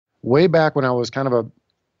way back when I was kind of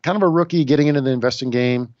a rookie getting into the investing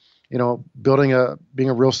game, being a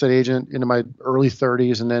real estate agent into my early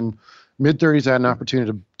 30s, and then mid 30s, I had an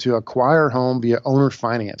opportunity to acquire a home via owner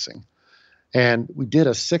financing. And we did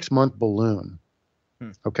a 6-month balloon.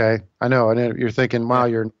 Okay. I know you're thinking, wow,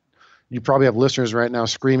 you probably have listeners right now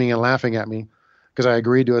screaming and laughing at me because I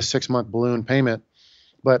agreed to a 6-month balloon payment.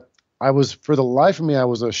 But for the life of me, I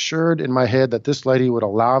was assured in my head that this lady would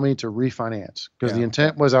allow me to refinance, because the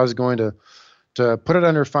intent was I was going to put it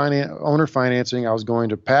under owner financing. I was going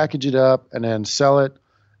to package it up and then sell it.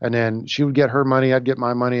 And then she would get her money, I'd get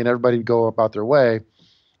my money, and everybody would go about their way.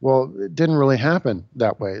 Well, it didn't really happen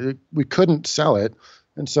that way. We couldn't sell it.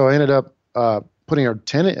 And so I ended up putting a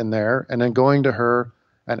tenant in there and then going to her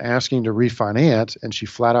and asking to refinance, and she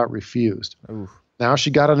flat out refused. Oof. Now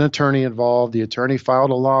she got an attorney involved. The attorney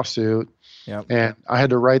filed a lawsuit, and I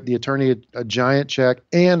had to write the attorney a giant check,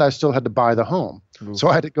 and I still had to buy the home. Oof. So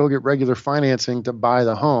I had to go get regular financing to buy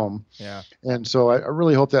the home. Yeah. And so I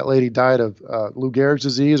really hope that lady died of Lou Gehrig's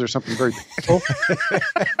disease or something very painful.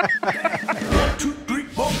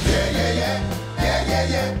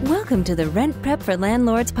 Welcome to the Rent Prep for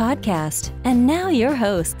Landlords podcast. And now your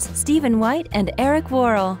hosts, Stephen White and Eric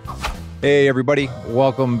Worrell. Hey everybody,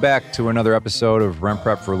 welcome back to another episode of Rent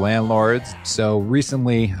Prep for Landlords. So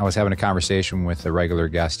recently I was having a conversation with a regular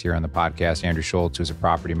guest here on the podcast, Andrew Schultz, who's a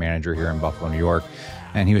property manager here in Buffalo, New York.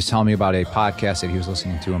 And he was telling me about a podcast that he was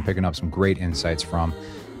listening to and picking up some great insights from.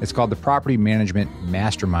 It's called the Property Management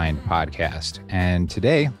Mastermind Podcast. And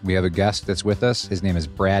today we have a guest that's with us. His name is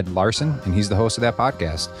Brad Larsen, and he's the host of that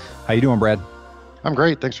podcast. How you doing, Brad? I'm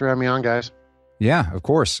great. Thanks for having me on, guys. Yeah, of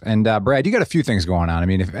course. And Brad, you got a few things going on. I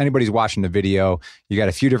mean, if anybody's watching the video, you got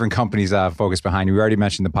a few different companies focused behind you. We already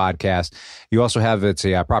mentioned the podcast. You also have, it's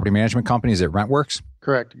a property management company. Is it RentWerx?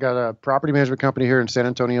 Correct. Got a property management company here in San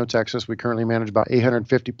Antonio, Texas. We currently manage about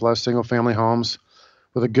 850 plus single family homes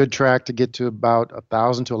with a good track to get to about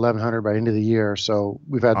 1,000 to 1,100 by the end of the year. So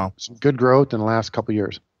we've had some good growth in the last couple of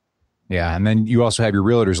years. Yeah. And then you also have your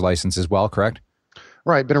realtor's license as well, correct?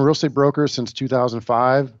 Right. Been a real estate broker since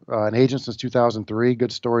 2005, an agent since 2003.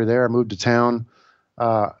 Good story there. I moved to town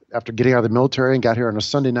after getting out of the military and got here on a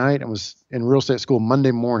Sunday night and was in real estate school Monday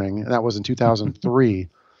morning. And that was in 2003.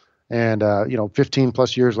 And, 15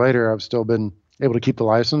 plus years later, I've still been able to keep the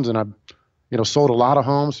license, and I've sold a lot of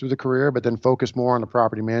homes through the career, but then focused more on the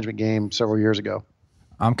property management game several years ago.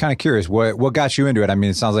 I'm kind of curious, what got you into it? I mean,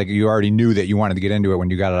 it sounds like you already knew that you wanted to get into it when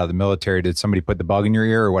you got out of the military. Did somebody put the bug in your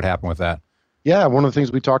ear, or what happened with that? Yeah, one of the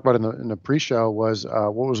things we talked about in the pre-show was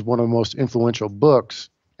what was one of the most influential books,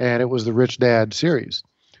 and it was the Rich Dad series.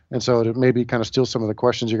 And so to maybe kind of steal some of the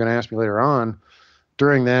questions you're going to ask me later on,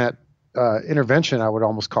 during that intervention, I would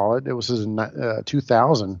almost call it, was in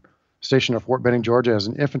 2000, stationed at Fort Benning, Georgia as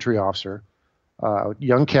an infantry officer.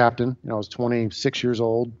 Young captain, I was 26 years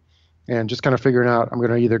old, and just kind of figuring out I'm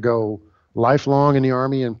going to either go lifelong in the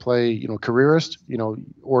Army and play, careerist,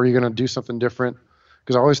 or you're going to do something different.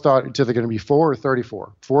 Because I always thought it's either going to be 4 or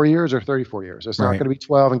 34, 4 years or 34 years. It's not going to be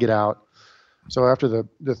 12 and get out. So after the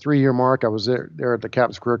 3-year mark, I was there at the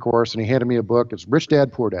captain's career course, and he handed me a book. It's Rich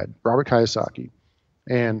Dad, Poor Dad, Robert Kiyosaki,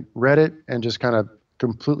 and read it and just kind of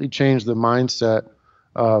completely changed the mindset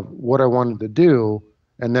of what I wanted to do.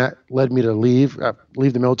 And that led me to leave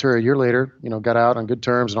the military a year later, got out on good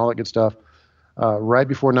terms and all that good stuff. Right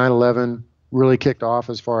before 9/11 really kicked off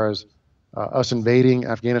as far as us invading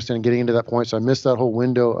Afghanistan and getting into that point. So I missed that whole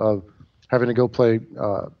window of having to go play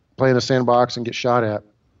in a sandbox and get shot at.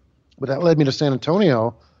 But that led me to San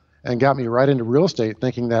Antonio and got me right into real estate,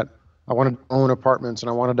 thinking that I wanted to own apartments and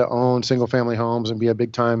I wanted to own single family homes and be a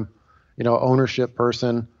big time, ownership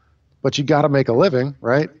person. But you got to make a living,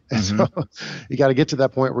 right? Mm-hmm. And so you got to get to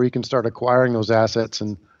that point where you can start acquiring those assets.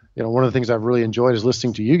 And, one of the things I've really enjoyed is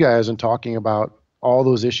listening to you guys and talking about all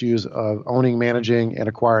those issues of owning, managing, and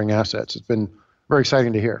acquiring assets. It's been very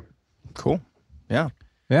exciting to hear. Cool. Yeah.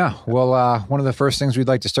 Yeah. Well, one of the first things we'd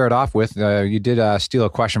like to start off with, you did steal a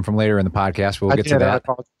question from later in the podcast. We'll get to that. I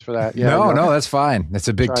apologize for that. Yeah, no, that's fine. That's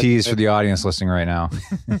a big tease for the audience listening right now.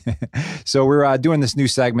 So we're doing this new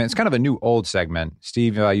segment. It's kind of a new old segment.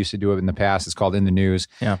 Steve used to do it in the past. It's called In the News.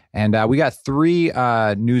 Yeah. And we got 3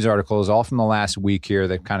 news articles, all from the last week here,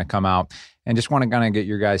 that kind of come out. And just want to kind of get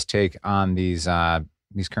your guys' take on these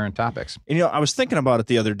current topics. And, I was thinking about it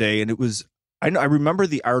the other day, and it was, I remember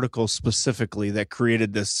the article specifically that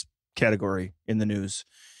created this category in the news.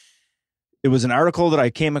 It was an article that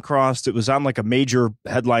I came across. It was on like a major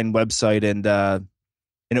headline website, and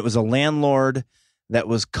it was a landlord that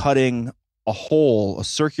was cutting a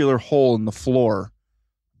circular hole in the floor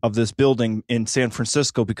of this building in San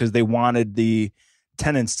Francisco because they wanted the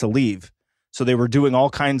tenants to leave. So they were doing all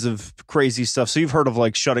kinds of crazy stuff. So you've heard of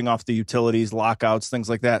like shutting off the utilities, lockouts, things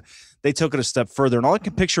like that. They took it a step further. And all I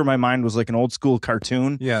can picture in my mind was like an old school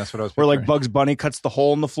cartoon. Yeah, that's what I was where picturing. like Bugs Bunny cuts the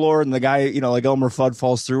hole in the floor and the guy, like Elmer Fudd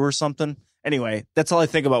falls through or something. Anyway, that's all I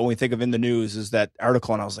think about when we think of In the News is that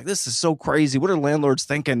article. And I was like, this is so crazy. What are landlords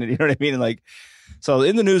thinking? You know what I mean? And like, so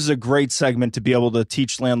In the News is a great segment to be able to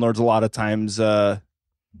teach landlords a lot of times.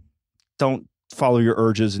 Don't follow your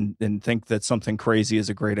urges and think that something crazy is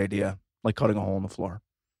a great idea, like cutting a hole in the floor.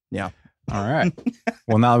 Yeah. All right.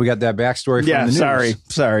 Well, now we got that backstory from the news.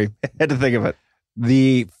 Sorry. Had to think of it.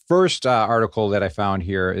 The first article that I found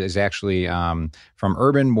here is actually from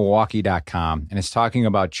urbanmilwaukee.com, and it's talking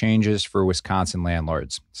about changes for Wisconsin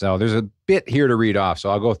landlords. So there's a bit here to read off, so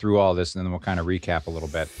I'll go through all this, and then we'll kind of recap a little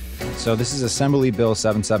bit. So this is Assembly Bill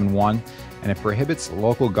 771, and it prohibits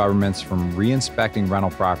local governments from re-inspecting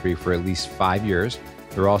rental property for at least 5 years.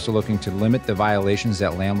 They're also looking to limit the violations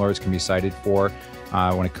that landlords can be cited for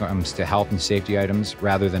when it comes to health and safety items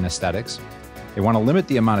rather than aesthetics. They want to limit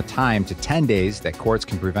the amount of time to 10 days that courts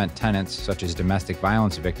can prevent tenants, such as domestic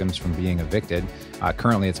violence victims, from being evicted.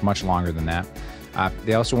 Currently, it's much longer than that.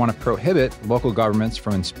 They also want to prohibit local governments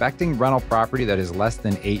from inspecting rental property that is less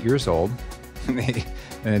than 8 years old. In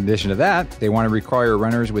addition to that, they want to require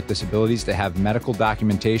renters with disabilities to have medical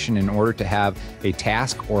documentation in order to have a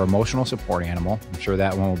task or emotional support animal. I'm sure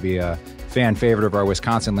that one will be a fan favorite of our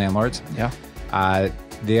Wisconsin landlords. Yeah.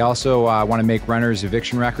 They also want to make renters'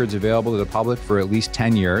 eviction records available to the public for at least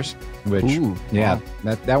 10 years, which, wow.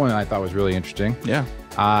 that one I thought was really interesting. Yeah.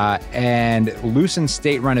 And loosen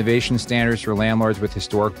state renovation standards for landlords with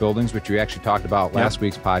historic buildings, which we actually talked about last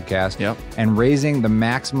week's podcast. Yep. And raising the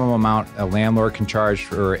maximum amount a landlord can charge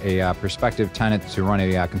for a prospective tenant to run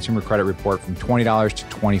a consumer credit report from $20 to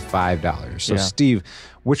 $25. So, Steve,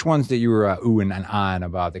 which ones that you were oohing and on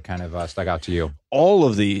about that kind of stuck out to you? All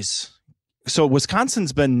of these. So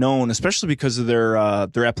Wisconsin's been known, especially because of their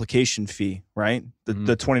application fee, right? The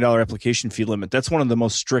 $20 application fee limit. That's one of the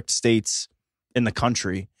most strict states in the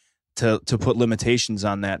country to put limitations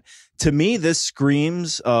on that. To me, this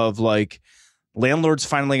screams of like landlords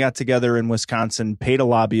finally got together in Wisconsin, paid a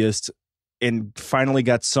lobbyist, and finally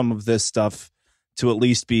got some of this stuff to at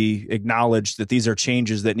least be acknowledged that these are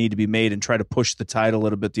changes that need to be made and try to push the tide a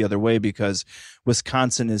little bit the other way, because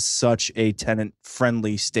Wisconsin is such a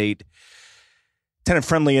tenant-friendly state.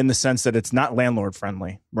 Tenant-friendly in the sense that it's not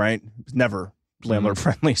landlord-friendly, right? It's never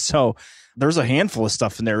landlord-friendly. So there's a handful of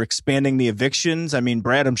stuff in there. Expanding the evictions. I mean,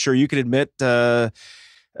 Brad, I'm sure you could admit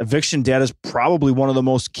eviction data is probably one of the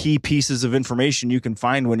most key pieces of information you can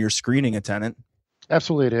find when you're screening a tenant.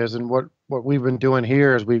 Absolutely it is. And what we've been doing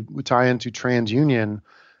here is we tie into TransUnion,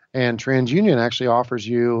 and TransUnion actually offers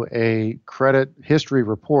you a credit history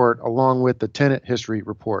report along with the tenant history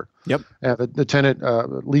report. Yep. The tenant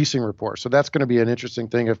leasing report. So that's going to be an interesting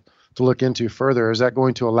thing to look into further. Is that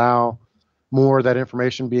going to allow more of that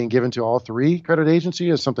information being given to all three credit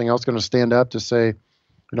agencies? Is something else going to stand up to say,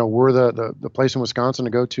 we're the place in Wisconsin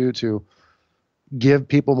to go to give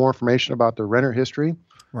people more information about their renter history?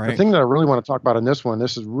 Right. The thing that I really want to talk about in this one,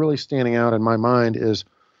 this is really standing out in my mind, is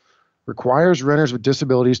requires renters with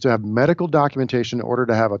disabilities to have medical documentation in order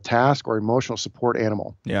to have a task or emotional support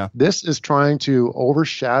animal. Yeah. This is trying to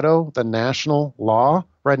overshadow the national law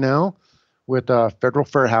right now with federal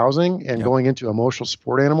fair housing and going into emotional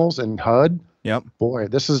support animals and HUD. Yep. Boy,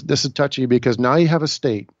 this is touchy, because now you have a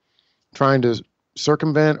state trying to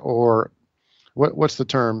circumvent, or what's the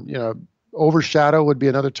term? Overshadow would be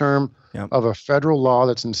another term of a federal law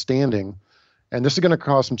that's in standing. And this is going to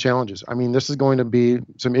cause some challenges. I mean, this is going to be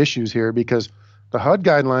some issues here, because the HUD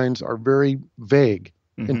guidelines are very vague,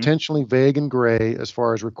 intentionally vague and gray as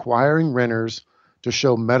far as requiring renters to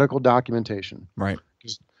show medical documentation. Right.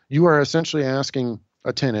 Because you are essentially asking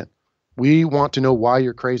a tenant, we want to know why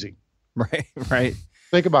you're crazy. Right. Right.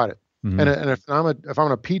 Think about it. And if I'm a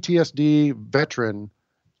PTSD veteran,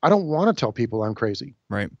 I don't want to tell people I'm crazy.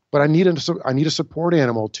 Right. But I need a support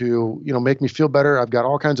animal to, make me feel better. I've got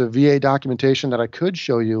all kinds of VA documentation that I could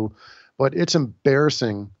show you, but it's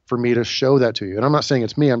embarrassing for me to show that to you. And I'm not saying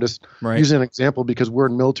it's me. I'm just using an example because we're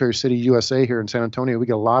in Military City, USA here in San Antonio. We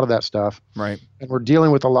get a lot of that stuff. Right. And we're dealing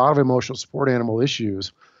with a lot of emotional support animal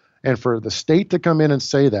issues. And for the state to come in and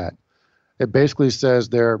say that, it basically says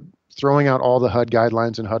they're throwing out all the HUD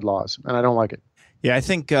guidelines and HUD laws. And I don't like it. Yeah, I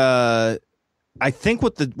think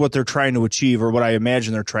what they're trying to achieve, or what I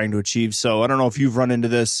imagine they're trying to achieve. So I don't know if you've run into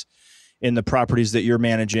this in the properties that you're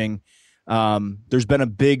managing. There's been a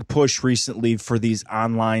big push recently for these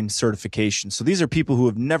online certifications. So these are people who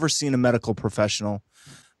have never seen a medical professional.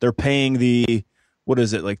 They're paying the what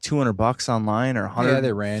is it, like $200 online or 150? Yeah,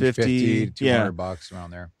 they range 50 to $200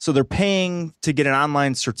 around there. So they're paying to get an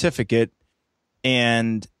online certificate,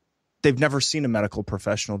 and they've never seen a medical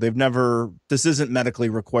professional. This isn't medically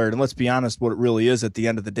required. And let's be honest, what it really is at the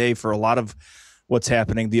end of the day for a lot of what's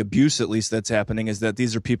happening, the abuse at least that's happening, is that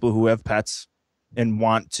these are people who have pets and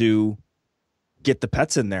want to get the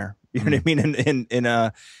pets in there. You know what I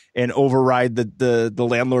mean? And override the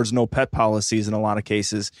landlord's no pet policies in a lot of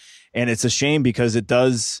cases. And it's a shame because it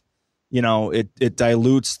does, it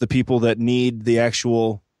dilutes the people that need the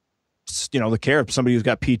actual, the care of somebody who's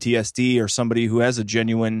got PTSD or somebody who has a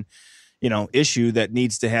genuine, issue that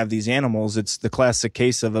needs to have these animals. It's the classic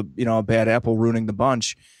case of a bad apple ruining the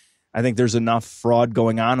bunch. I think there's enough fraud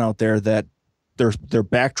going on out there that they're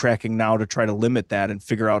backtracking now to try to limit that and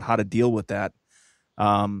figure out how to deal with that.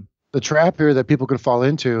 The trap here that people can fall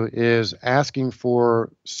into is asking for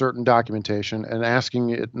certain documentation and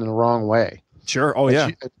asking it in the wrong way. Sure. Oh,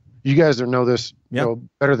 yeah. You guys that know this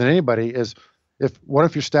better than anybody is what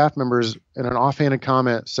if your staff members in an offhanded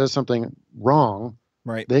comment says something wrong,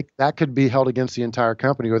 right? That could be held against the entire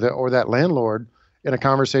company or that landlord in a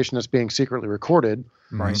conversation that's being secretly recorded,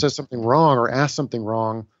 right? Says something wrong or asks something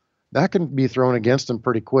wrong, that can be thrown against them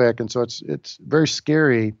pretty quick. And so it's very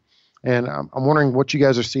scary. And I'm wondering what you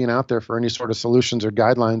guys are seeing out there for any sort of solutions or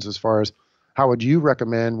guidelines as far as how would you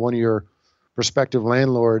recommend one of your prospective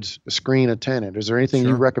landlords screen a tenant? Is there anything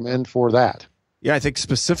you recommend for that? Yeah, I think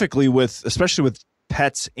specifically especially with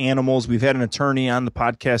pets, animals, we've had an attorney on the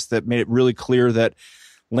podcast that made it really clear that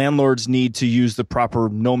landlords need to use the proper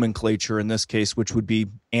nomenclature in this case, which would be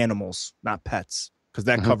animals, not pets, because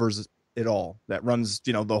that covers it all. That runs,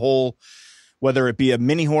 the whole, whether it be a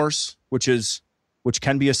mini horse, which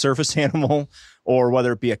can be a surface animal, or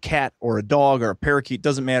whether it be a cat or a dog or a parakeet,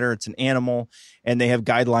 doesn't matter. It's an animal, and they have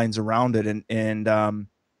guidelines around it. And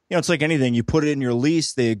it's like anything. You put it in your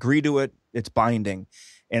lease, they agree to it, it's binding.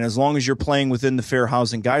 And as long as you're playing within the fair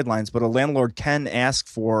housing guidelines, but a landlord can ask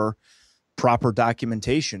for proper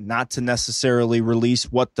documentation, not to necessarily release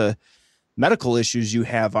what the medical issues you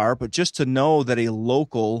have are, but just to know that a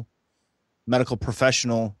local medical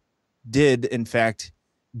professional did, in fact,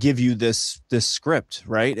 give you this script,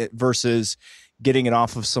 right? Versus getting it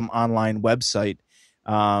off of some online website.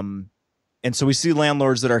 And so we see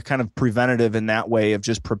landlords that are kind of preventative in that way of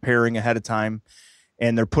just preparing ahead of time.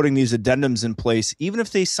 And they're putting these addendums in place, even if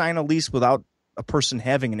they sign a lease without a person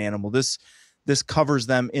having an animal. This covers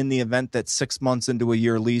them in the event that 6 months into a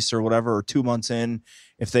year lease or whatever, or 2 months in,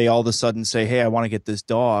 if they all of a sudden say, hey, I want to get this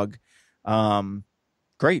dog.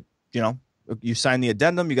 Great. You sign the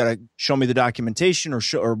addendum, you got to show me the documentation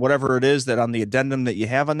or whatever it is that on the addendum that you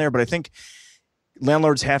have on there. But I think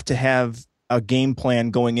landlords have to have a game plan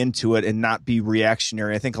going into it and not be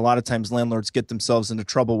reactionary. I think a lot of times landlords get themselves into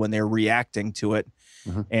trouble when they're reacting to it.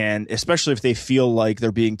 And especially if they feel like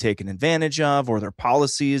they're being taken advantage of or their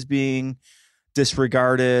policy is being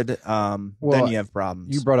disregarded, then you have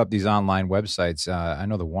problems. You brought up these online websites. I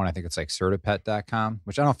know the one, I think it's like Certipet.com,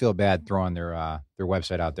 which I don't feel bad throwing their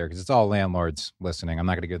website out there because it's all landlords listening. I'm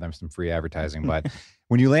not going to give them some free advertising, but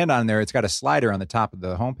when you land on there, it's got a slider on the top of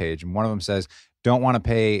the homepage, and one of them says, don't want to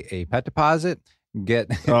pay a pet deposit? Get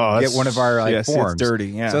one of our forms. It's dirty.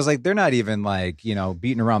 Yeah. So it's like they're not even like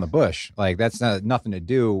beating around the bush. Like that's nothing to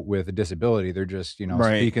do with a disability. They're just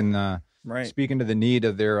speaking to the need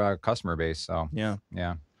of their customer base. So yeah.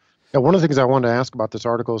 One of the things I wanted to ask about this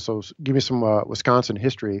article. So give me some Wisconsin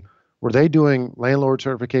history. Were they doing landlord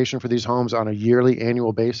certification for these homes on a yearly,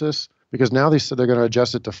 annual basis? Because now they said they're going to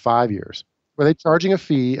adjust it to 5 years. Were they charging a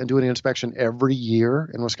fee and doing an inspection every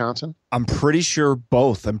year in Wisconsin? I'm pretty sure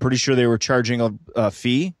both. I'm pretty sure they were charging a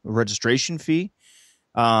fee, a registration fee,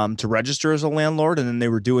 to register as a landlord, and then they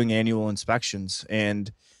were doing annual inspections.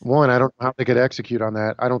 And I don't know how they could execute on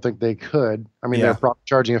that. I don't think they could. I mean, they're probably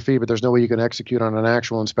charging a fee, but there's no way you can execute on an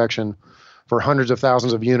actual inspection for hundreds of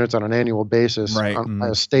thousands of units on an annual basis by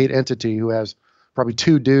a state entity who has probably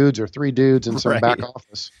 2 dudes or 3 dudes in some back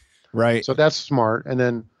office. Right. So that's smart. And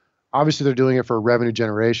then obviously they're doing it for revenue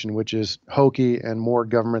generation, which is hokey and more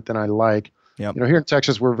government than I like. Yep. Here in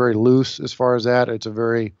Texas, we're very loose as far as that. It's a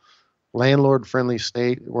very landlord-friendly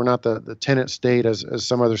state. We're not the tenant state as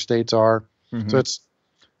some other states are. So it's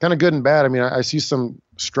kind of good and bad. I mean, I see some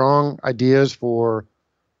strong ideas for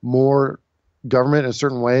more government in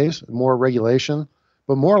certain ways, more regulation,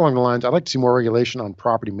 but more along the lines, I'd like to see more regulation on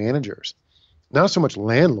property managers. Not so much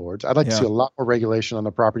landlords. I'd like to see a lot more regulation on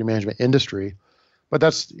the property management industry, but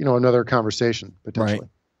that's, another conversation potentially.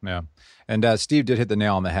 Right. Yeah. And Steve did hit the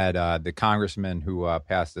nail on the head. The congressman who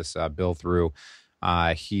passed this bill through,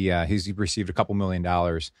 he's received $2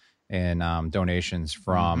 million. in donations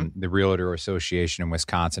from the Realtor Association in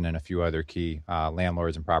Wisconsin and a few other key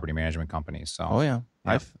landlords and property management companies. So, oh yeah,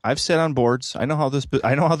 I've sat on boards. I know how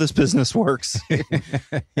this business works.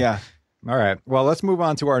 Yeah. All right. Well, let's move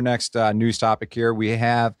on to our next news topic here. We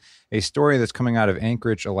have a story that's coming out of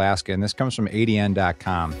Anchorage, Alaska, and this comes from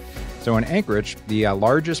ADN.com. So in Anchorage, the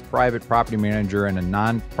largest private property manager and a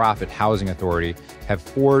nonprofit housing authority have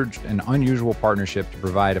forged an unusual partnership to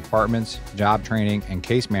provide apartments, job training, and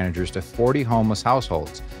case managers to 40 homeless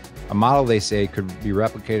households, a model they say could be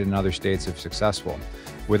replicated in other states if successful.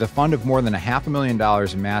 With a fund of more than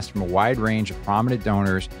 $500,000 amassed from a wide range of prominent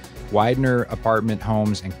donors, Widener Apartment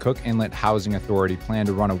Homes and Cook Inlet Housing Authority plan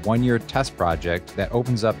to run a one-year test project that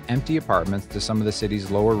opens up empty apartments to some of the city's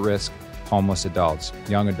lower-risk homeless adults,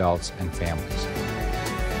 young adults, and families.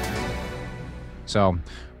 So,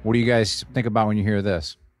 what do you guys think about when you hear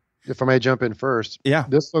this? If I may jump in first. Yeah.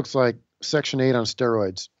 This looks like Section 8 on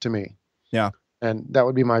steroids to me. Yeah. And that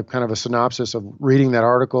would be my kind of a synopsis of reading that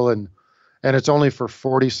article. And it's only for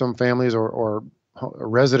 40-some families or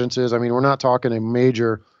residences. I mean, we're not talking a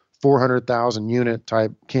major 400,000 unit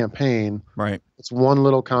type campaign. Right. It's one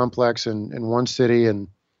little complex in one city. And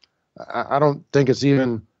I don't think it's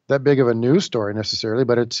even that big of a news story necessarily,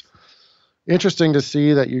 but it's interesting to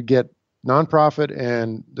see that you get nonprofit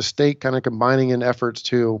and the state kind of combining in efforts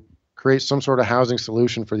to create some sort of housing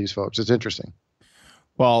solution for these folks. It's interesting.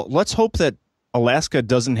 Well, let's hope that Alaska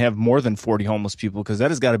doesn't have more than 40 homeless people, because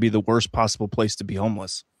that has got to be the worst possible place to be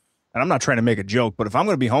homeless. And I'm not trying to make a joke, but if I'm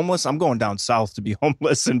going to be homeless, I'm going down south to be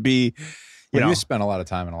homeless and be, you spent a lot of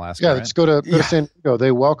time in Alaska. Yeah, right? let's go to San Diego.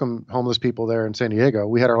 They welcome homeless people there in San Diego.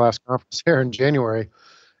 We had our last conference there in January.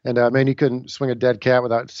 And man, you couldn't swing a dead cat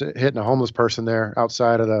without hitting a homeless person there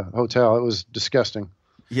outside of the hotel. It was disgusting.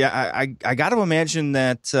 Yeah, I got to imagine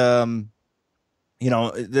that that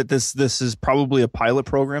this is probably a pilot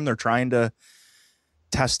program they're trying to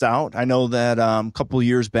test out. I know that a couple of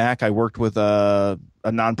years back, I worked with a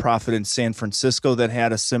nonprofit in San Francisco that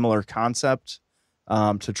had a similar concept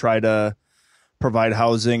to try to provide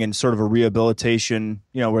housing and sort of a rehabilitation,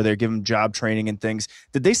 where they're giving job training and things.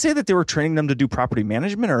 Did they say that they were training them to do property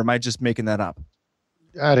management, or am I just making that up?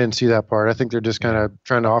 I didn't see that part. I think they're just kind of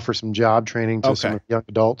trying to offer some job training to some young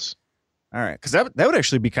adults. All right. Because that would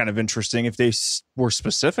actually be kind of interesting if they were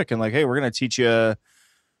specific and like, hey, we're going to teach you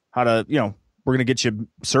how to, we're going to get you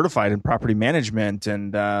certified in property management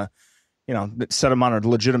and, set them on a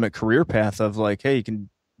legitimate career path of like, hey, you can,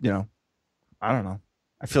 I don't know.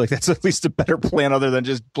 I feel like that's at least a better plan other than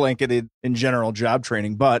just blanketed in general job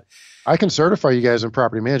training. But I can certify you guys in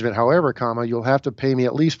property management. However, you'll have to pay me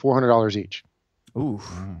at least $400 each. Ooh.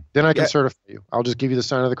 Then I can certify you. I'll just give you the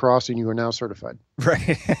sign of the cross and you are now certified.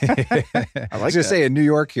 Right. I was going to say in New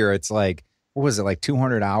York here, it's like, what was it, like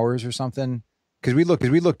 200 hours or something? Because we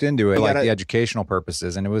looked into it, the educational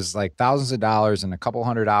purposes, and it was like thousands of dollars and a couple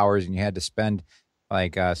hundred hours, and you had to spend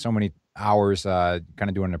like so many hours kind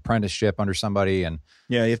of doing an apprenticeship under somebody. And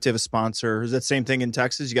yeah, you have to have a sponsor. Is that same thing in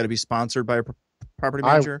Texas? You got to be sponsored by a property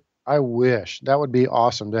manager? I wish. That would be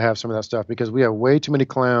awesome to have some of that stuff, because we have way too many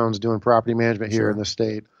clowns doing property management here in the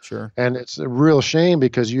state. Sure. And it's a real shame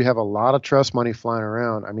because you have a lot of trust money flying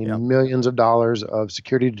around. I mean, millions of dollars of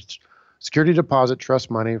security deposit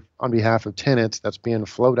trust money on behalf of tenants that's being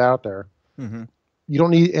floated out there. Mm-hmm. You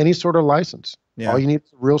don't need any sort of license. Yeah. All you need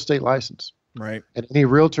is a real estate license. Right. And any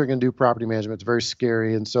realtor can do property management. It's very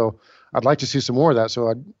scary. And so I'd like to see some more of that. So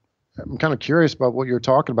I'm kind of curious about what you're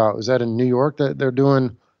talking about. Is that in New York that they're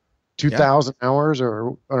doing 2,000 hours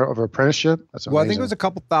or of apprenticeship? That's amazing. Well, I think it was a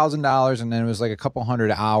couple $1,000, and then it was like a couple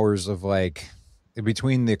hundred hours of like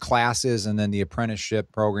between the classes and then the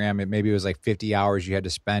apprenticeship program. Maybe it was like 50 hours you had to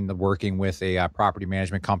spend working with a property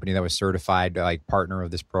management company that was certified like partner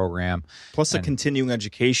of this program. Plus a continuing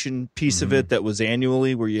education piece of it that was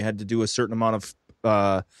annually, where you had to do a certain amount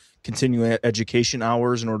of continuing education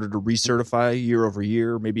hours in order to recertify year over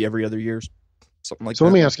year, maybe every other year, something like that. So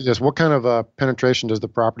let me ask you this. What kind of penetration does the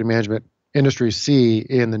property management industry see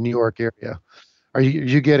in the New York area? Are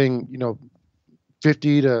you getting,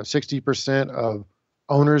 50 to 60% of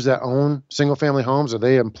owners that own single family homes, are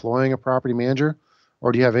they employing a property manager?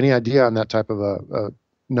 Or do you have any idea on that type of a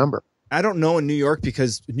number? I don't know in New York,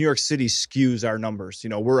 because New York City skews our numbers.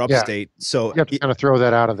 We're upstate. So you have to kind of throw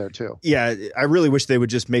that out of there too. Yeah. I really wish they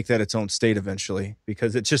would just make that its own state eventually,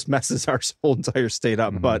 because it just messes our whole entire state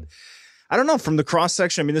up. Mm-hmm. But I don't know, from the cross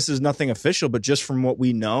section, I mean, this is nothing official, but just from what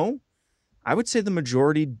we know, I would say the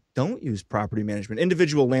majority don't use property management.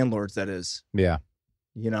 Individual landlords, that is. Yeah.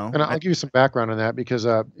 And I'll give you some background on that because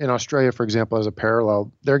in Australia, for example, as a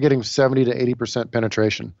parallel, they're getting 70 to 80%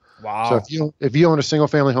 penetration. Wow. So if you own a single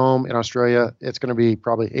family home in Australia, it's going to be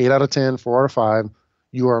probably 8 out of 10, 4 out of 5.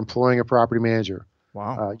 You are employing a property manager.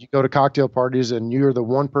 Wow. You go to cocktail parties and you're the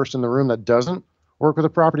one person in the room that doesn't work with a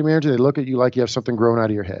property manager. They look at you like you have something growing out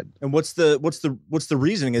of your head. And what's the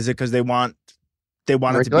reasoning? Is it because they want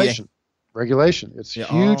regulation? It to be regulation. It's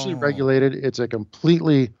hugely regulated. It's a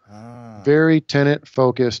completely very tenant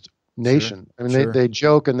focused nation. Sure. I mean, they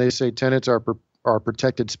joke and they say tenants are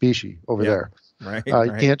protected species over there. Right.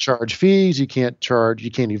 You can't charge fees. You can't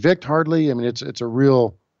evict hardly. I mean, it's a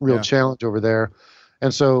real challenge over there.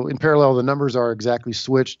 And so in parallel, the numbers are exactly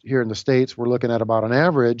switched here in the States. We're looking at about an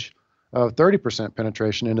average of 30%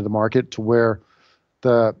 penetration into the market, to where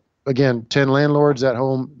 10 landlords at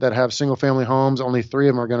home that have single family homes, only 3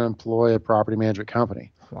 of them are going to employ a property management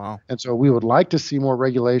company. Wow. And so we would like to see more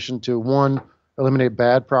regulation to, one, eliminate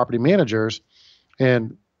bad property managers,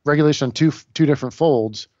 and regulation on two different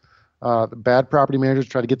folds. The bad property managers,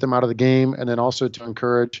 try to get them out of the game, and then also to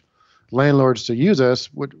encourage landlords to use us,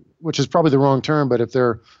 which is probably the wrong term, but if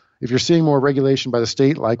you're seeing more regulation by the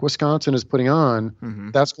state, like Wisconsin is putting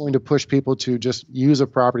on, that's going to push people to just use a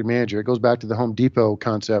property manager. It goes back to the Home Depot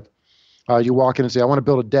concept. You walk in and say, I want to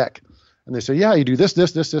build a deck. And they say, yeah, you do this.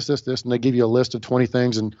 And they give you a list of 20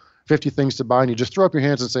 things and 50 things to buy. And you just throw up your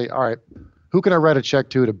hands and say, all right, who can I write a check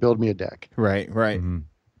to build me a deck? Right. Mm-hmm.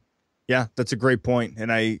 Yeah, that's a great point.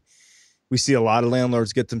 And we see a lot of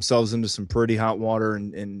landlords get themselves into some pretty hot water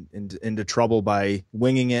and into trouble by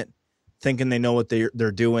winging it, thinking they know what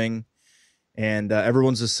they're doing. And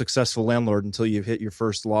everyone's a successful landlord until you hit your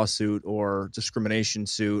first lawsuit or discrimination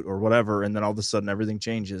suit or whatever, and then all of a sudden everything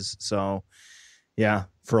changes. So, yeah,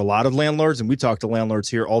 for a lot of landlords, and we talk to landlords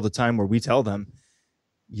here all the time where we tell them,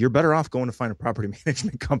 you're better off going to find a property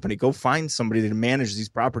management company. Go find somebody to manage these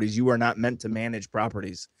properties. You are not meant to manage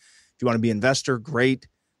properties. If you want to be an investor, great,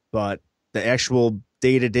 but the actual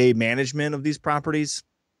day-to-day management of these properties,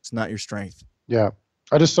 it's not your strength. Yeah.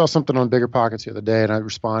 I just saw something on Bigger Pockets the other day, and I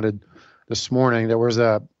responded this morning. There was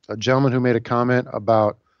a gentleman who made a comment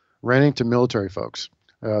about renting to military folks,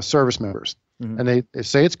 service members. Mm-hmm. And they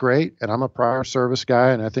say it's great, and I'm a prior service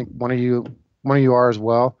guy, and I think one of you are as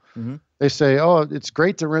well. Mm-hmm. They say, oh, it's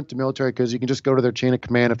great to rent to military because you can just go to their chain of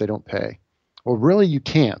command if they don't pay. Well, really, you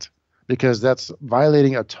can't, because that's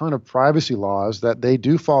violating a ton of privacy laws that they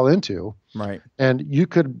do fall into. Right. And you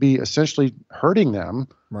could be essentially hurting them.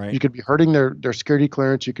 Right. You could be hurting their security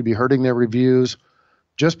clearance. You could be hurting their reviews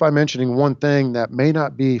just by mentioning one thing that may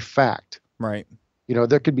not be fact. Right.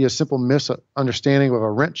 There could be a simple misunderstanding of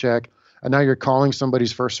a rent check, and now you're calling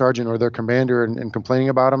somebody's first sergeant or their commander and complaining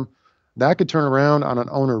about them. That could turn around on an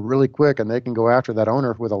owner really quick, and they can go after that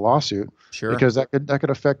owner with a lawsuit. Sure. Because that could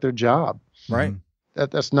affect their job. Right.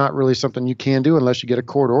 That's not really something you can do unless you get a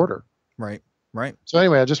court order. Right. So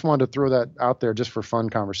anyway, I just wanted to throw that out there just for fun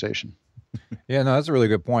conversation. Yeah, no, that's a really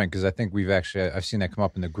good point, because I think I've seen that come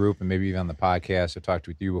up in the group and maybe even on the podcast. I've talked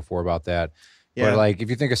with you before about that. Yeah. But like, if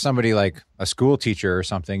you think of somebody like a school teacher or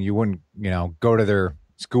something, you wouldn't, go to their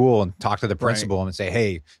school and talk to the principal and say,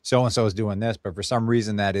 hey, so-and-so is doing this. But for some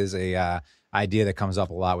reason, that is a idea that comes up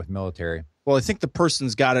a lot with military. Well, I think the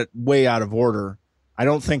person's got it way out of order. I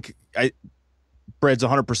don't think Brad's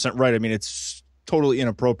 100% right. I mean, it's totally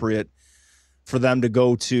inappropriate for them to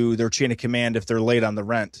go to their chain of command if they're late on the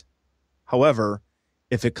rent. However,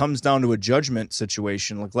 if it comes down to a judgment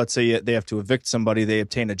situation, like let's say they have to evict somebody, they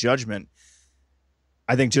obtain a judgment,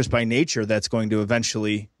 I think just by nature that's going to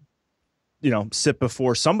eventually, sit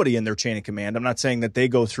before somebody in their chain of command. I'm not saying that they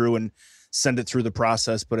go through and send it through the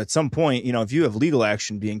process, but at some point, if you have legal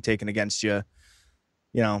action being taken against you,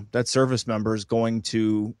 that service member is going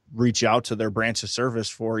to reach out to their branch of service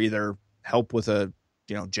for either help with a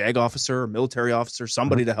JAG officer, or military officer,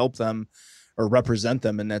 somebody to help them or represent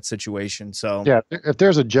them in that situation. So yeah, if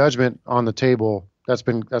there's a judgment on the table that's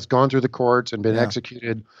gone through the courts and been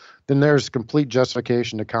executed, then there's complete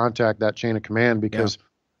justification to contact that chain of command, because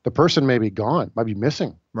the person may be gone, might be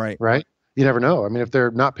missing. Right. You never know. I mean, if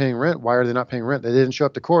they're not paying rent, why are they not paying rent? They didn't show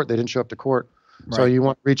up to court. Right. So you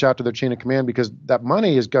want to reach out to their chain of command, because that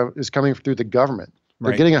money is coming through the government.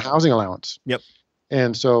 They're getting a housing allowance. Yep.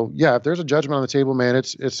 And so, if there's a judgment on the table, man,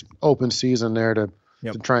 it's open season there to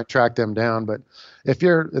try and track them down. But if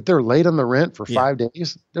they're late on the rent for 5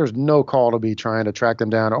 days, there's no call to be trying to track them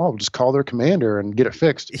down. Oh, just call their commander and get it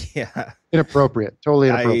fixed. Yeah. Inappropriate. Totally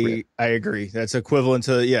inappropriate. I agree. That's equivalent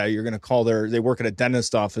to, you're going to call they work at a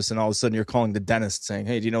dentist office, and all of a sudden you're calling the dentist saying,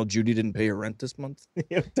 hey, do you know Judy didn't pay her rent this month?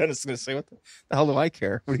 The dentist is going to say, what the hell do I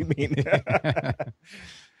care? What do you mean?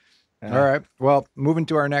 All right. Well, moving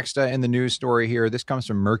to our next in the news story here. This comes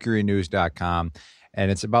from mercurynews.com, and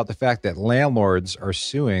it's about the fact that landlords are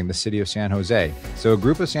suing the city of San Jose. So a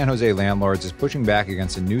group of San Jose landlords is pushing back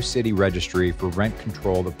against a new city registry for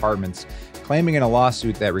rent-controlled apartments, claiming in a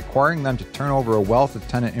lawsuit that requiring them to turn over a wealth of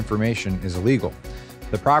tenant information is illegal.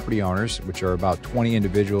 The property owners, which are about 20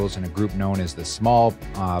 individuals in a group known as the Small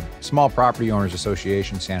Property Owners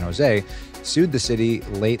Association San Jose, sued the city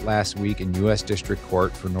late last week in U.S. District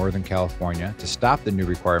Court for Northern California to stop the new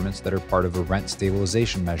requirements that are part of a rent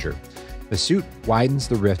stabilization measure. The suit widens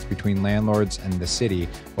the rift between landlords and the city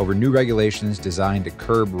over new regulations designed to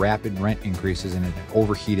curb rapid rent increases in an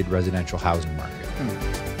overheated residential housing market.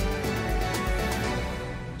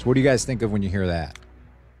 So what do you guys think of when you hear that?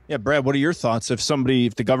 Yeah, Brad, what are your thoughts if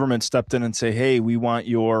the government stepped in and say, hey, we want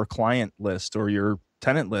your client list or your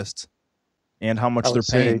tenant list and how much they're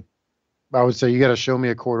paying? I would say you got to show me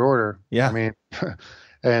a court order. Yeah. I mean,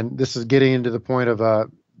 and this is getting into the point of the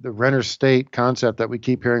renter state concept that we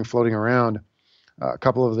keep hearing floating around. A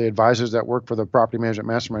couple of the advisors that work for the Property Management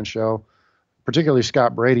Mastermind Show, particularly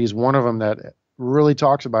Scott Brady, is one of them that really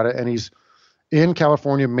talks about it. And he's in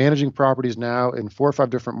California managing properties now in 4 or 5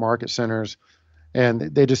 different market centers. And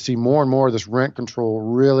they just see more and more of this rent control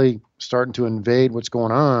really starting to invade what's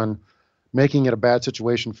going on, making it a bad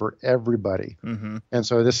situation for everybody. Mm-hmm. And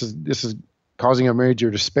so this is causing a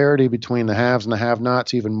major disparity between the haves and the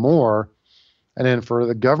have-nots even more. And then for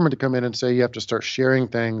the government to come in and say you have to start sharing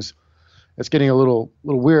things, it's getting a little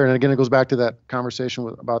weird. And again, it goes back to that conversation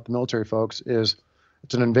about the military folks. It's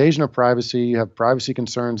an invasion of privacy. You have privacy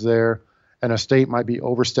concerns there, and a state might be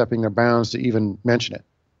overstepping their bounds to even mention it.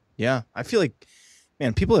 Yeah, I feel like,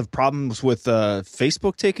 man, people have problems with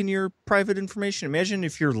Facebook taking your private information. Imagine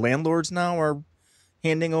if your landlords now are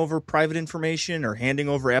handing over private information or handing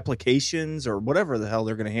over applications or whatever the hell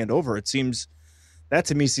they're going to hand over. That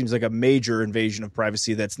to me seems like a major invasion of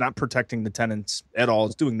privacy that's not protecting the tenants at all.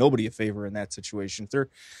 It's doing nobody a favor in that situation. If they're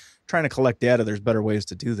trying to collect data, there's better ways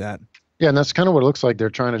to do that. Yeah, and that's kind of what it looks like. They're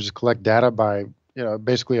trying to just collect data by,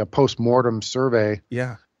 basically a post-mortem survey.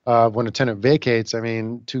 Yeah. When a tenant vacates. I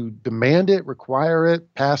mean, to demand it, require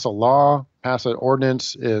it, pass a law, pass an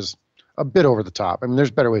ordinance is a bit over the top. I mean,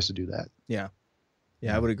 there's better ways to do that. Yeah.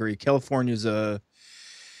 Yeah, I would agree. California's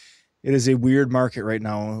it is a weird market right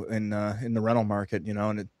now in the rental market,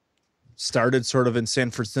 and it started sort of in San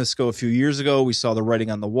Francisco a few years ago. We saw the writing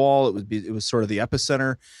on the wall. It was sort of the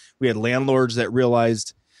epicenter. We had landlords that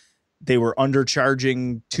realized they were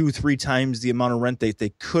undercharging 2-3 times the amount of rent they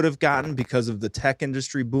could have gotten because of the tech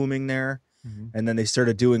industry booming there. Mm-hmm. And then they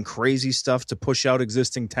started doing crazy stuff to push out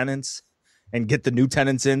existing tenants and get the new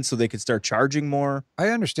tenants in so they could start charging more. I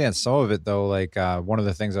understand some of it, though. Like one of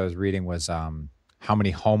the things I was reading was how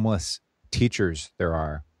many homeless teachers there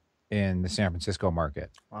are in the San Francisco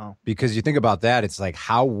market. Wow. Because you think about that, it's like,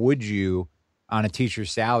 how would you, on a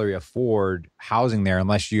teacher's salary, afford housing there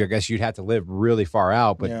unless I guess you'd have to live really far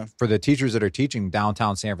out. But for the teachers that are teaching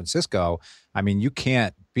downtown San Francisco, I mean, you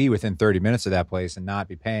can't be within 30 minutes of that place and not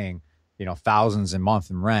be paying, thousands a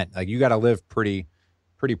month in rent. Like, you got to live pretty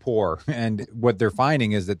poor. And what they're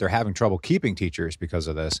finding is that they're having trouble keeping teachers because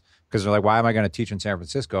of this. Because they're like, why am I going to teach in San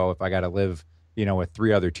Francisco if I got to live, with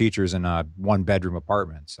 3 other teachers in a 1-bedroom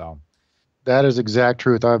apartment? So that is exact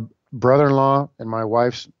truth. I have brother-in-law and my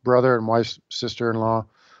wife's brother and wife's sister-in-law.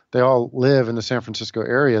 They all live in the San Francisco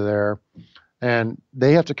area there, and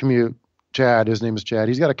they have to commute. Chad, his name is Chad.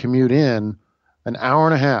 He's got to commute in an hour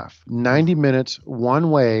and a half, 90 minutes one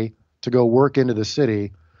way to go work into the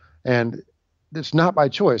city. And it's not by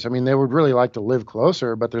choice. I mean, they would really like to live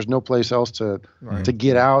closer, but there's no place else to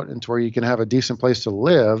get out and to where you can have a decent place to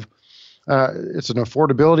live. It's an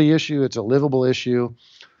affordability issue. It's a livable issue.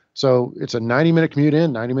 So it's a 90-minute commute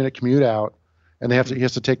in, 90-minute commute out. And he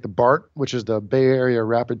has to take the BART, which is the Bay Area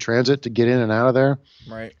Rapid Transit, to get in and out of there.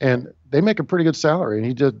 Right. And they make a pretty good salary. And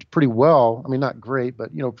he did pretty well. I mean, not great, but,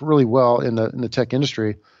 really well in the tech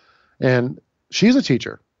industry. And she's a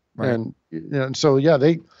teacher. Right. And so, yeah,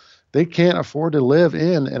 they can't afford to live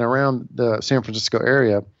in and around the San Francisco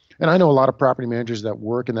area. And I know a lot of property managers that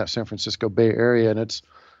work in that San Francisco Bay Area, and it's,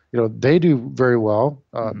 they do very well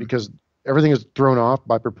because everything is thrown off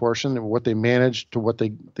by proportion and what they manage to what they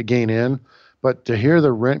gain in. But to hear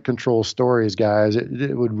the rent control stories, guys,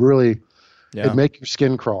 it would really it'd make your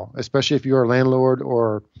skin crawl, especially if you're a landlord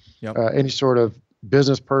or any sort of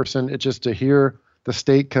business person. It's just to hear the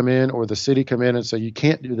state come in or the city come in and say, you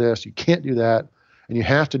can't do this, you can't do that, and you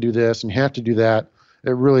have to do this and you have to do that.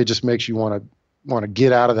 It really just makes you want to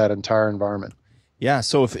get out of that entire environment. Yeah.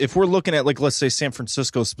 So if we're looking at, like, let's say San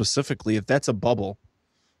Francisco specifically, if that's a bubble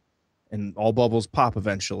and all bubbles pop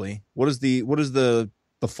eventually, what is the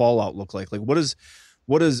the fallout look like? Like, what does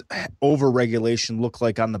overregulation look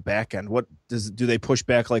like on the back end? Do they push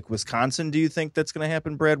back like Wisconsin? Do you think that's going to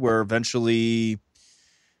happen, Brad, where eventually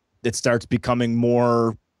it starts becoming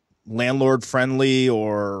more landlord friendly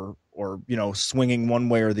or swinging one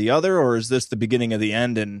way or the other? Or is this the beginning of the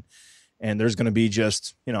end and there's going to be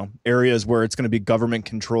just, areas where it's going to be government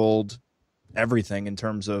controlled everything in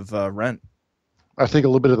terms of rent? I think a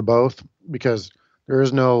little bit of the both, because there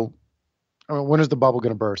is no, when is the bubble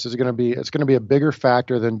going to burst? It's going to be a bigger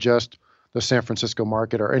factor than just the San Francisco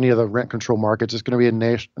market or any of the rent control markets. It's going to be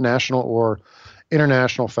a national or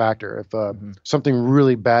international factor. If something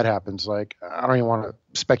really bad happens, like, I don't even want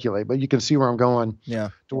to speculate, but you can see where I'm going. Yeah.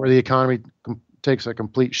 To where the economy takes a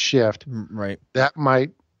complete shift. Right. That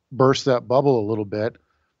might burst that bubble a little bit.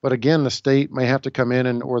 But again, the state may have to come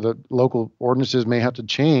in or the local ordinances may have to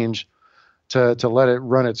change to let it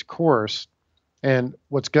run its course. And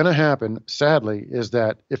what's going to happen, sadly, is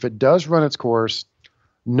that if it does run its course,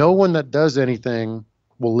 no one that does anything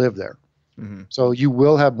will live there. Mm-hmm. So you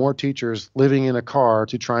will have more teachers living in a car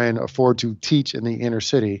to try and afford to teach in the inner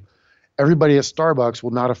city. Everybody at Starbucks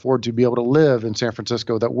will not afford to be able to live in San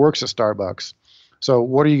Francisco that works at Starbucks. So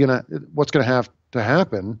what's going to have to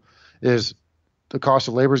happen is the cost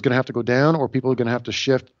of labor is going to have to go down, or people are going to have to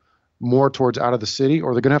shift more towards out of the city,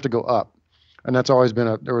 or they're going to have to go up. And that's always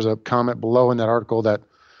been there was a comment below in that article that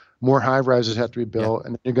more high rises have to be built. Yeah.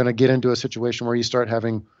 And you're going to get into a situation where you start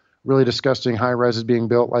having really disgusting high rises being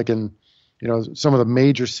built, like in, some of the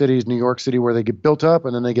major cities, New York City, where they get built up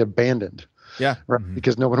and then they get abandoned. Yeah. Right. Mm-hmm.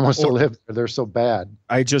 Because no one wants to live there. They're so bad.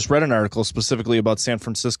 I just read an article specifically about San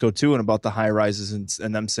Francisco too, and about the high rises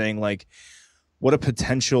and them saying like, what a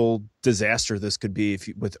potential disaster this could be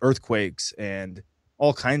with earthquakes and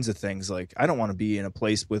all kinds of things. Like, I don't want to be in a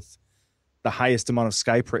place with the highest amount of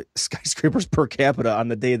skyscrapers per capita on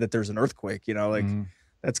the day that there's an earthquake,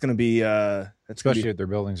 that's going to be, especially if their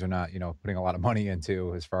buildings are not, putting a lot of money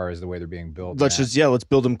into as far as the way they're being built. Let's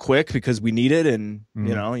build them quick because we need it. And,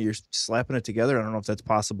 you're slapping it together. I don't know if that's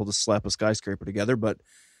possible to slap a skyscraper together, but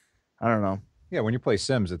I don't know. Yeah. When you play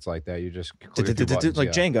Sims, it's like that. You just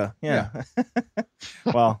like Jenga. Yeah.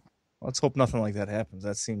 Well, let's hope nothing like that happens.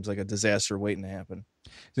 That seems like a disaster waiting to happen.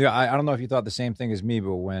 Yeah, I don't know if you thought the same thing as me,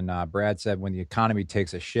 but when Brad said when the economy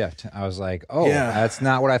takes a shift, I was like, oh, that's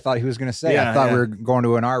not what I thought he was going to say. I thought we were going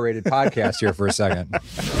to an R-rated podcast here for a second.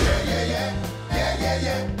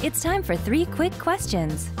 It's time for 3 quick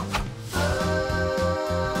questions.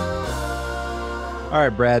 All right,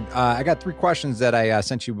 Brad, I got 3 questions that I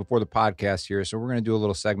sent you before the podcast here. So we're going to do a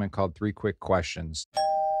little segment called 3 Quick Questions.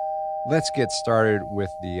 Let's get started with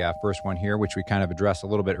the first one here, which we kind of addressed a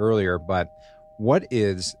little bit earlier, but what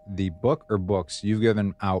is the book or books you've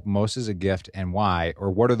given out most as a gift and why? Or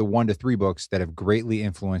what are the 1 to 3 books that have greatly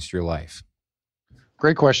influenced your life?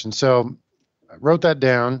 Great question. So I wrote that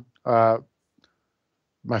down.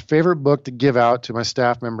 My favorite book to give out to my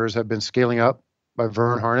staff members have been Scaling Up by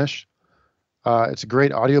Vern Harnish. It's a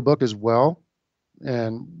great audiobook as well.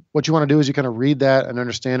 And what you want to do is you kind of read that and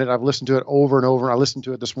understand it. I've listened to it over and over. I listened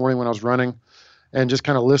to it this morning when I was running, and just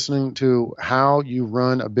kind of listening to how you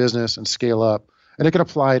run a business and scale up. And it can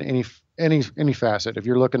apply to any facet. If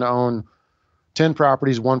you're looking to own 10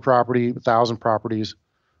 properties, 1 property, 1,000 properties,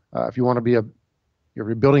 if you want to be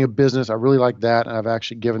you're building a business, I really like that. And I've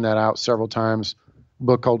actually given that out several times. A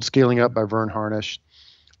book called Scaling Up by Vern Harnish.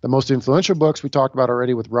 The most influential books we talked about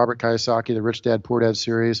already with Robert Kiyosaki, the Rich Dad, Poor Dad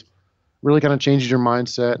series, really kind of changes your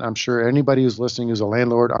mindset. I'm sure anybody who's listening who's a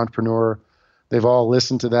landlord, entrepreneur, they've all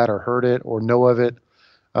listened to that or heard it or know of it.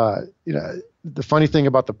 The funny thing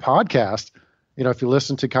about the podcast, if you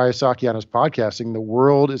listen to Kiyosaki on his podcasting, the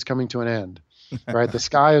world is coming to an end, right? The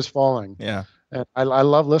sky is falling. Yeah. And I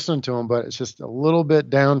love listening to him, but it's just a little bit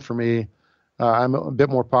down for me. I'm a bit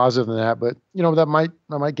more positive than that, but that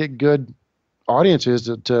might get good audiences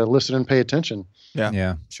to listen and pay attention. Yeah.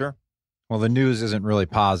 Yeah. Sure. Well, the news isn't really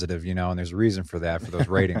positive, and there's a reason for that, for those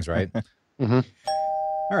ratings, right? Mm-hmm.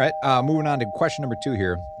 All right. Moving on to question number 2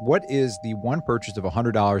 here. What is the one purchase of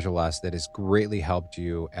 $100 or less that has greatly helped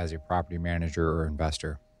you as a property manager or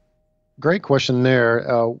investor? Great question there.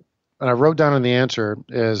 And I wrote down in the answer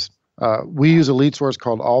is we use a lead source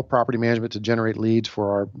called All Property Management to generate leads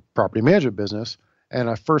for our property management business. And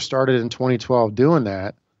I first started in 2012 doing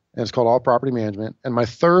that. And it's called All Property Management. And my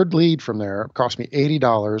third lead from there, cost me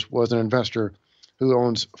 $80, was an investor who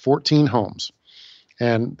owns 14 homes.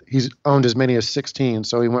 And he's owned as many as 16.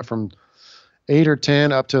 So he went from 8 or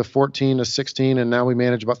 10 up to 14 to 16. And now we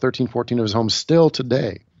manage about 13, 14 of his homes still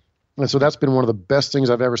today. And so that's been one of the best things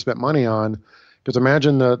I've ever spent money on. Because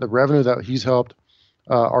imagine the revenue that he's helped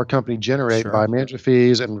our company generate by management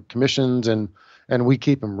fees and commissions and and we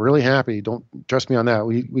keep them really happy. Don't trust me on that.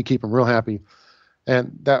 We keep them real happy.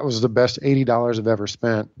 And that was the best $80 I've ever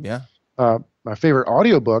spent. Yeah. My favorite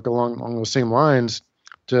audiobook along those same lines,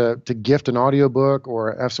 to gift an audiobook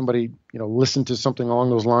or have somebody, listen to something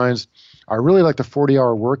along those lines. I really like the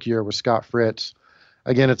 40-Hour Work Year with Scott Fritz.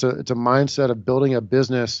 Again, it's a mindset of building a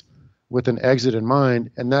business with an exit in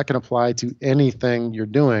mind, and that can apply to anything you're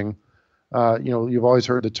doing. You've always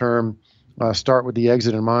heard the term start with the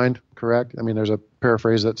exit in mind, correct? I mean, there's a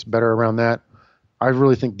paraphrase that's better around that. I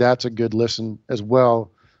really think that's a good listen as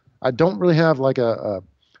well. I don't really have like the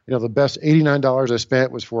best $89 I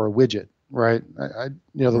spent was for a widget, right? The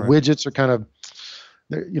widgets are kind of,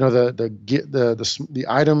 the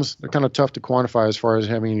items, they're kind of tough to quantify as far as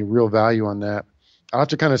having any real value on that. I'll have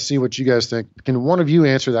to kind of see what you guys think. Can one of you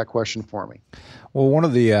answer that question for me? Well, one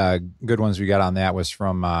of the good ones we got on that was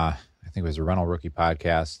from, I think it was a Rental Rookie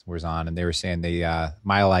podcast was on, and they were saying the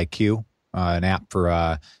Mile IQ, an app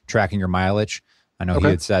for tracking your mileage. I know He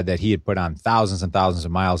had said that he had put on thousands and thousands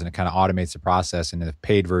of miles, and it kind of automates the process. And the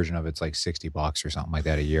paid version of it's like $60 or something like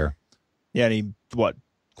that a year. Yeah, and he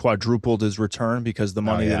quadrupled his return because the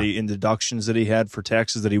money that he in deductions that he had for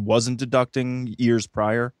taxes that he wasn't deducting years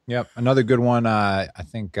prior. Yep, another good one. I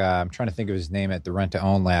think I'm trying to think of his name at the Rent to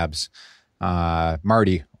Own Labs.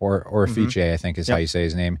 Marty or Fiche, I think is how you say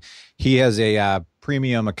his name. He has a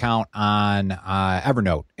premium account on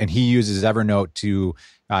Evernote, and he uses Evernote to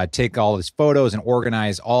take all his photos and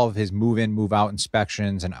organize all of his move-in, move-out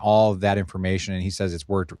inspections and all of that information. And he says it's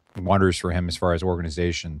worked wonders for him as far as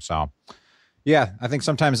organization. So, yeah, I think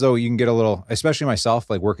sometimes, though, you can get a little, especially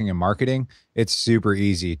myself, like working in marketing, it's super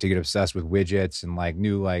easy to get obsessed with widgets and like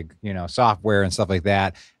new, software and stuff like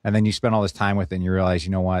that. And then you spend all this time with it and you realize,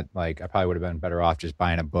 you know what, like I probably would have been better off just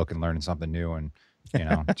buying a book and learning something new. And,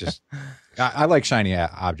 just, I like shiny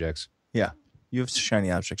objects. Yeah. You have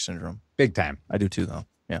shiny object syndrome. Big time. I do too, though.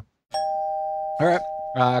 Yeah. All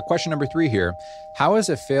right. Question number 3 here. How has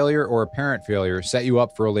a failure or apparent failure set you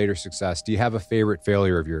up for a later success? Do you have a favorite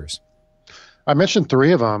failure of yours? I mentioned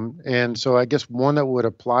 3 of them. And so I guess one that would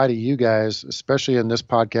apply to you guys, especially in this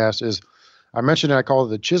podcast, is I mentioned I call it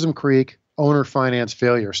the Chisholm Creek owner finance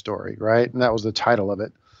failure story, right? And that was the title of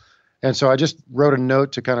it. And so I just wrote a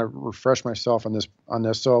note to kind of refresh myself on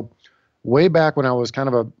this. So way back when I was kind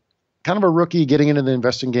of a rookie getting into the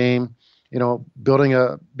investing game, being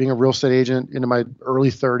a real estate agent into my early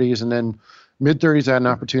 30s, and then mid 30s, I had an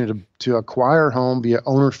opportunity to acquire a home via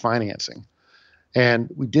owner financing. And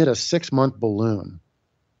we did a 6-month balloon.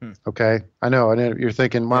 Okay. I know. And you're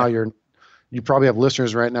thinking, wow, you probably have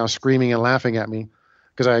listeners right now screaming and laughing at me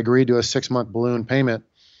because I agreed to a 6-month balloon payment.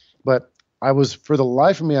 But for the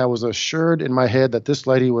life of me, I was assured in my head that this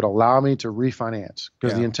lady would allow me to refinance,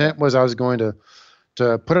 because the intent was I was going to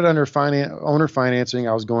put it under owner financing.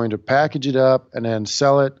 I was going to package it up and then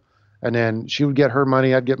sell it. And then she would get her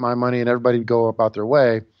money, I'd get my money, and everybody would go about their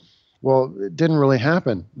way. Well, it didn't really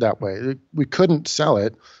happen that way. We couldn't sell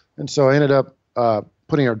it. And so I ended up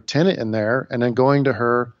putting a tenant in there and then going to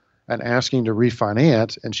her and asking to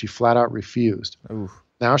refinance, and she flat out refused. Oof.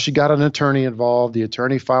 Now she got an attorney involved. The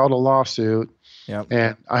attorney filed a lawsuit,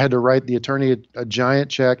 and I had to write the attorney a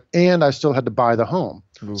giant check, and I still had to buy the home.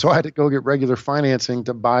 Oof. So I had to go get regular financing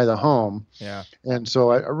to buy the home. Yeah. And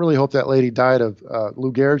so I really hope that lady died of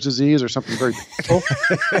Lou Gehrig's disease or something very painful.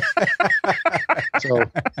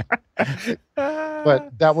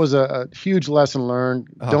 But that was a huge lesson learned.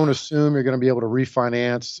 Don't assume you're going to be able to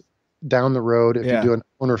refinance down the road if you do an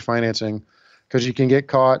owner financing, because you can get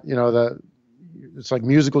caught. It's like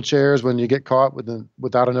musical chairs when you get caught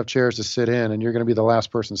without enough chairs to sit in, and you're going to be the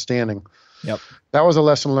last person standing. Yep. That was a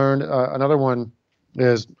lesson learned. Another one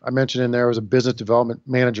is I mentioned in there was a business development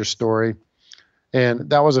manager story. And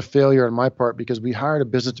that was a failure on my part because we hired a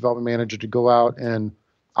business development manager to go out and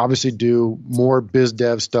obviously do more biz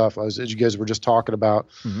dev stuff, as you guys were just talking about.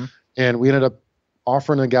 Mm-hmm. And we ended up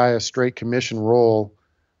offering the guy a straight commission role,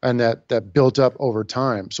 and that built up over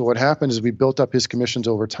time. So what happened is we built up his commissions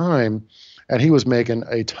over time, and he was making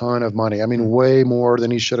a ton of money. I mean, way more than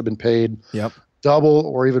he should have been paid. Yep. Double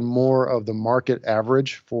or even more of the market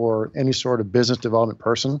average for any sort of business development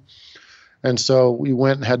person. And so we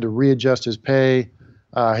went and had to readjust his pay.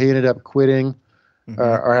 He ended up quitting,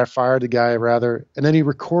 or I fired the guy rather. And then he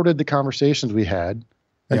recorded the conversations we had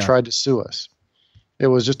and tried to sue us. It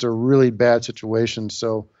was just a really bad situation.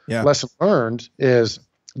 So lesson learned is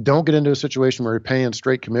don't get into a situation where you're paying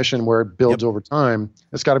straight commission where it builds over time.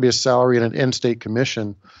 It's got to be a salary and an end state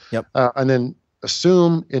commission. Yep. And then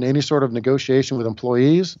assume in any sort of negotiation with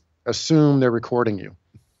employees, assume they're recording you.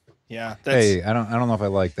 Yeah. Hey, I don't know if I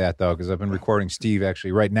like that though, because I've been recording Steve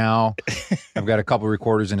actually right now. I've got a couple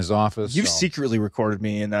recorders in his office. You've secretly recorded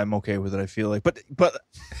me, and I'm okay with it. I feel like, but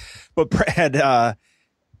Brad, oh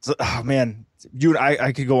man, you and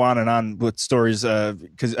I could go on and on with stories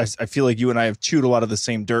because I feel like you and I have chewed a lot of the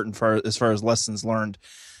same dirt as far as lessons learned.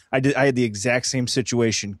 I had the exact same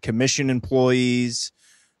situation: commission employees,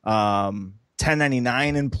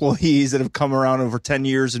 1099 employees that have come around over 10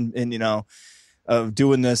 years, and of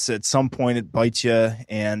doing this. At some point it bites you,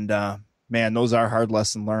 and man, those are hard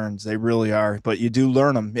lesson learned. They really are, but you do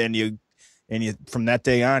learn them, and you from that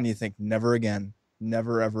day on you think never again,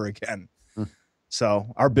 never ever again.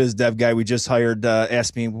 So our biz dev guy we just hired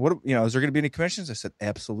asked me, what, is there going to be any commissions? I said,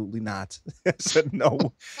 absolutely not. I said,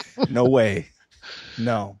 no way.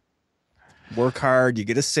 No. Work hard, you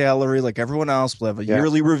get a salary like everyone else. We'll have a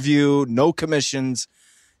yearly review, no commissions.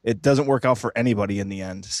 It doesn't work out for anybody in the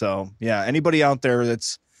end. So yeah, anybody out there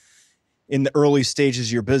that's in the early stages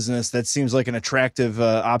of your business, that seems like an attractive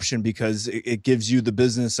option because it gives you, the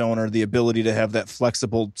business owner, the ability to have that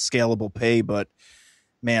flexible, scalable pay. But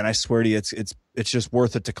man, I swear to you, it's just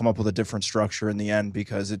worth it to come up with a different structure in the end,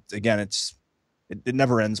 because it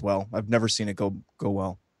never ends well. I've never seen it go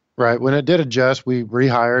well. Right. When it did adjust, we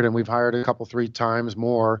rehired, and we've hired a couple, 3 times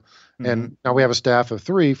more. And now we have a staff of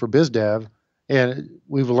 3 for biz dev. And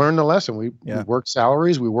we've learned the lesson. We work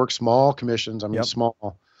salaries, we work small commissions. I mean,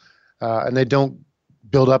 small, and they don't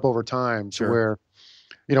build up over time to where,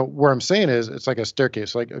 where I'm saying is it's like a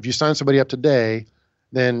staircase. Like if you sign somebody up today,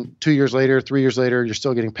 then 2 years later, 3 years later, you're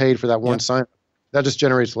still getting paid for that one sign. That just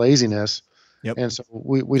generates laziness. Yep. And so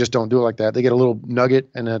we just don't do it like that. They get a little nugget,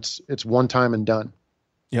 and it's one time and done.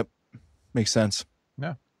 Yep. Makes sense.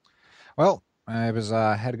 Yeah. Well, I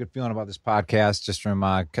had a good feeling about this podcast just from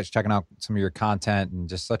checking out some of your content, and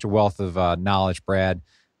just such a wealth of knowledge, Brad.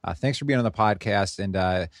 Thanks for being on the podcast. And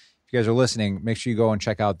if you guys are listening, make sure you go and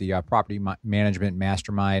check out the Property Management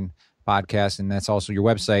Mastermind podcast. And that's also your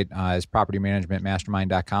website is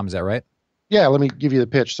propertymanagementmastermind.com. Is that right? Yeah, let me give you the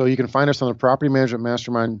pitch. So you can find us on the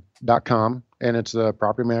propertymanagementmastermind.com, and it's the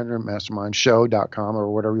propertymanagementmastermindshow.com,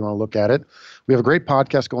 or whatever you want to look at it. We have a great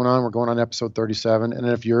podcast going on. We're going on episode 37. And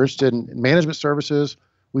if you're interested in management services,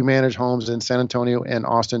 we manage homes in San Antonio and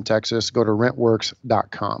Austin, Texas. Go to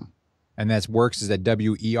RentWerx.com. And that's Works, is that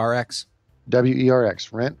WERX?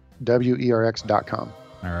 WERX, WERX.com.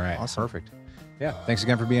 All right, awesome. Perfect. Yeah, thanks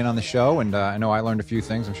again for being on the show. And I know I learned a few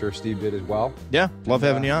things. I'm sure Steve did as well. Yeah, love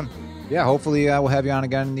having you on. Yeah, hopefully we'll have you on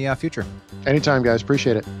again in the future. Anytime, guys.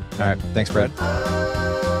 Appreciate it. All right. Thanks, Brad.